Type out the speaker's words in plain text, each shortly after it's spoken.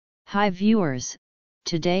Hi viewers,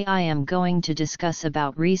 today I am going to discuss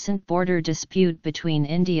about recent border dispute between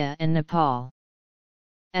India and Nepal.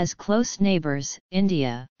 As close neighbors,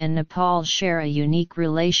 India and Nepal share a unique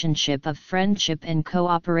relationship of friendship and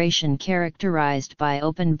cooperation characterized by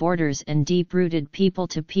open borders and deep-rooted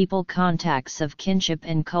people-to-people contacts of kinship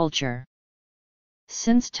and culture.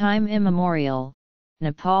 Since time immemorial,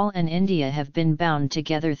 Nepal and India have been bound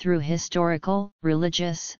together through historical,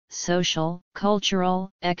 religious, social, cultural,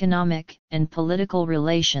 economic, and political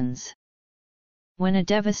relations. When a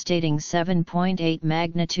devastating 7.8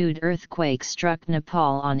 magnitude earthquake struck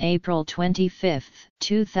Nepal on April 25,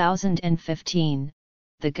 2015,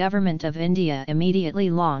 the government of India immediately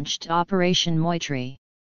launched Operation Moitri.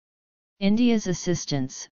 India's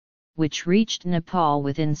assistance, which reached Nepal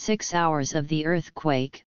within 6 hours of the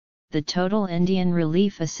earthquake, the total Indian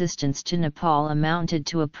relief assistance to Nepal amounted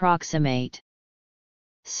to approximate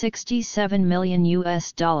 $67 million.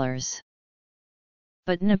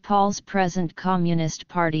 But Nepal's present Communist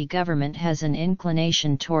Party government has an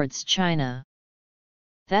inclination towards China.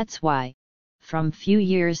 That's why, from few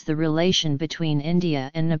years the relation between India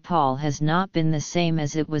and Nepal has not been the same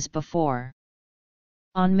as it was before.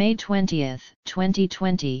 On May 20,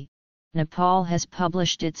 2020, Nepal has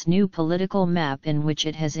published its new political map in which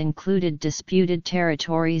it has included disputed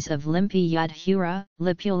territories of Limpi-Yadhura,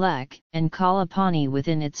 Lipulekh, and Kalapani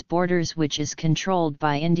within its borders, which is controlled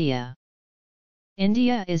by India.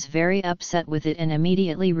 India is very upset with it and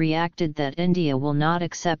immediately reacted that India will not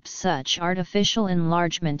accept such artificial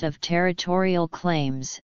enlargement of territorial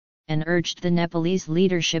claims, and urged the Nepalese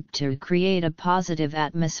leadership to create a positive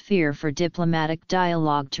atmosphere for diplomatic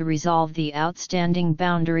dialogue to resolve the outstanding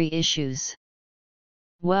boundary issues.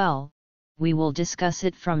 Well, we will discuss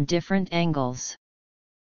it from different angles.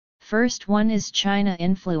 First one is China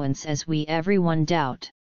influence, as everyone doubt.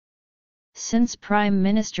 Since Prime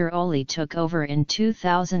Minister Oli took over in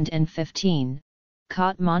 2015,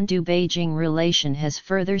 Kathmandu-Beijing relation has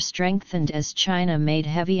further strengthened as China made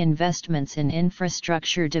heavy investments in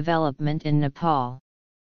infrastructure development in Nepal.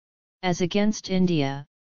 As against India,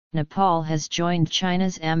 Nepal has joined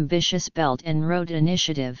China's ambitious Belt and Road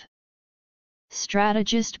Initiative.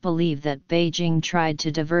 Strategists believe that Beijing tried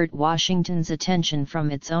to divert Washington's attention from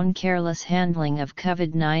its own careless handling of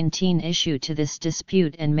COVID-19 issue to this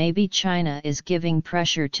dispute, and maybe China is giving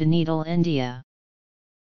pressure to needle India.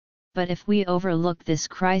 But if we overlook this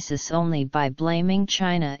crisis only by blaming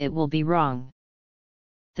China, it will be wrong.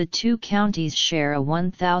 The two counties share a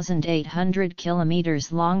 1,800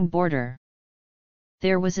 kilometers long border.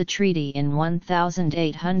 There was a treaty in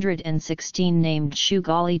 1816 named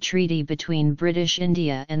Modi-Oli Treaty between British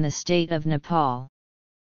India and the state of Nepal.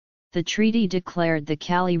 The treaty declared the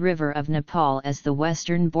Kali River of Nepal as the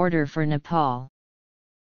western border for Nepal.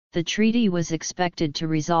 The treaty was expected to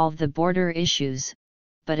resolve the border issues,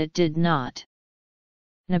 but it did not.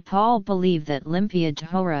 Nepal believe that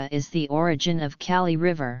Limpi-Yadhura is the origin of Kali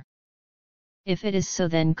River. If it is so,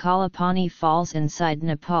 then Kalapani falls inside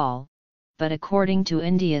Nepal, but according to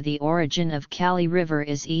India the origin of Kali River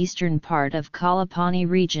is eastern part of Kalapani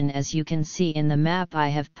region, as you can see in the map I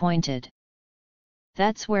have pointed.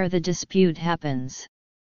 That's where the dispute happens.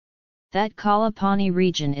 That Kalapani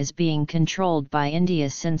region is being controlled by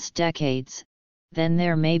India since decades. Then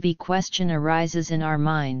there may be question arises in our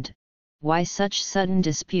mind, why such sudden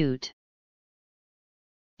dispute?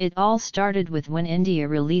 It all started with when India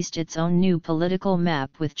released its own new political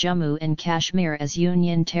map with Jammu and Kashmir as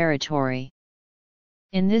Union territory.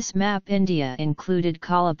 In this map India included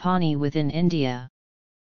Kalapani within India.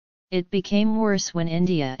 It became worse when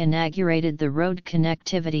India inaugurated the road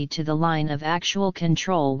connectivity to the line of actual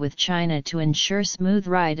control with China to ensure smooth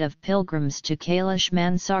ride of pilgrims to Kailash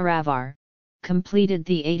Mansarovar, completed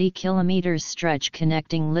the 80 km stretch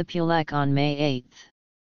connecting Lipulekh on May 8.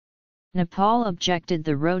 Nepal objected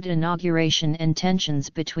the road inauguration, and tensions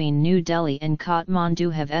between New Delhi and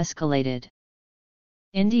Kathmandu have escalated.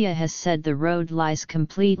 India has said the road lies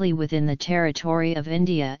completely within the territory of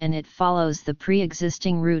India and it follows the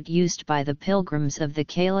pre-existing route used by the pilgrims of the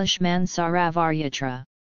Kailash Mansarovar Yatra.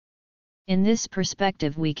 In this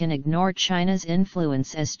perspective we can ignore China's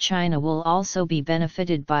influence, as China will also be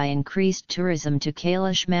benefited by increased tourism to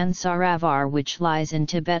Kailash Mansarovar, which lies in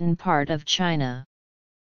Tibetan part of China.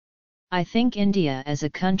 I think India as a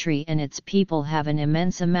country and its people have an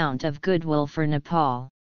immense amount of goodwill for Nepal.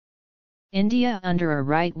 India under a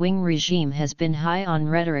right-wing regime has been high on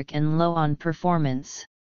rhetoric and low on performance.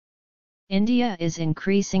 India is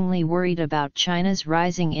increasingly worried about China's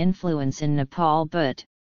rising influence in Nepal, but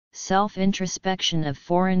self-introspection of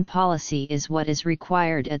foreign policy is what is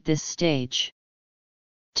required at this stage.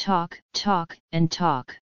 Talk, talk, and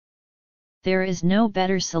talk. There is no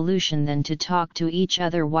better solution than to talk to each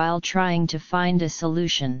other while trying to find a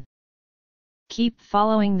solution. Keep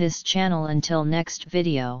following this channel until next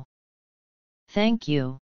video. Thank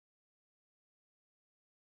you.